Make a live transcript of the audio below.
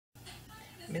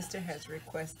Mr. has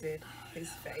requested his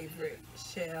favorite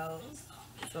shells,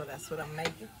 so that's what I'm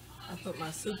making. I put my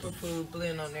superfood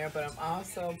blend on there, but I'm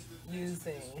also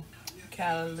using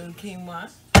callaloo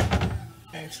quinoa.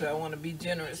 Actually, I want to be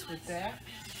generous with that.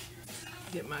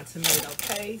 Get my tomato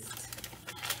paste.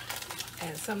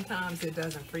 And sometimes it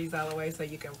doesn't freeze all the way, so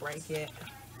you can break it.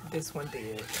 This one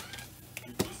did.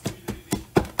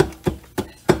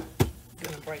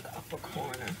 Gonna break off a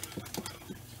corner.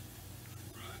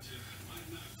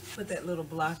 Put that little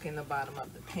block in the bottom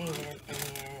of the pan,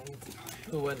 and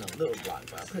it wasn't a little block,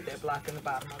 but I put that block in the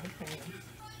bottom of the pan.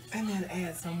 And then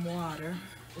add some water.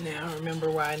 Now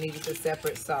remember why I needed the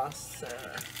separate sauce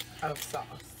of sauce.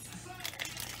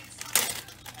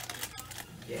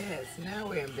 Yes, now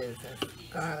we're in business.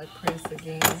 Garlic press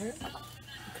again.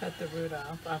 Cut the root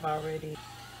off. I've already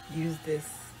used this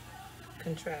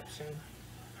contraption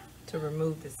to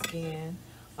remove the skin.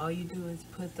 All you do is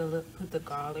put the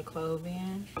garlic clove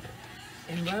in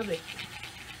and rub it,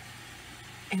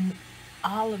 and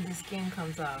all of the skin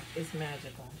comes off. It's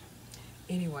magical.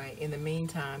 Anyway, in the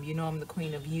meantime, you know I'm the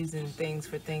queen of using things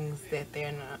for things that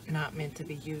they're not meant to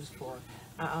be used for.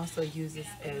 I also use this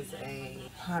as a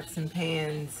pots and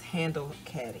pans handle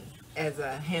caddy,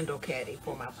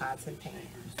 for my pots and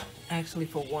pans. Actually,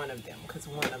 for one of them, because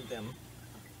one of them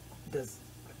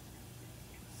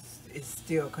it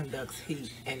still conducts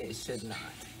heat, and it should not.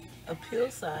 A peel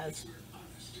size.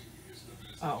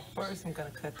 Oh, first I'm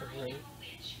gonna cut the root.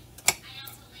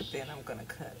 Then I'm gonna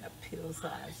cut a peel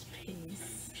size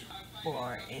piece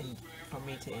for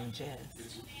me to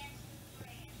ingest.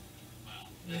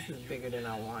 This is bigger than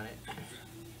I wanted.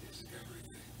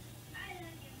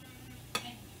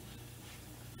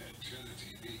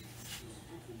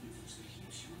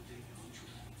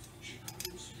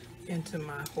 Into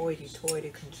my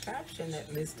hoity-toity contraption that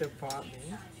Mr. bought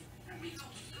me.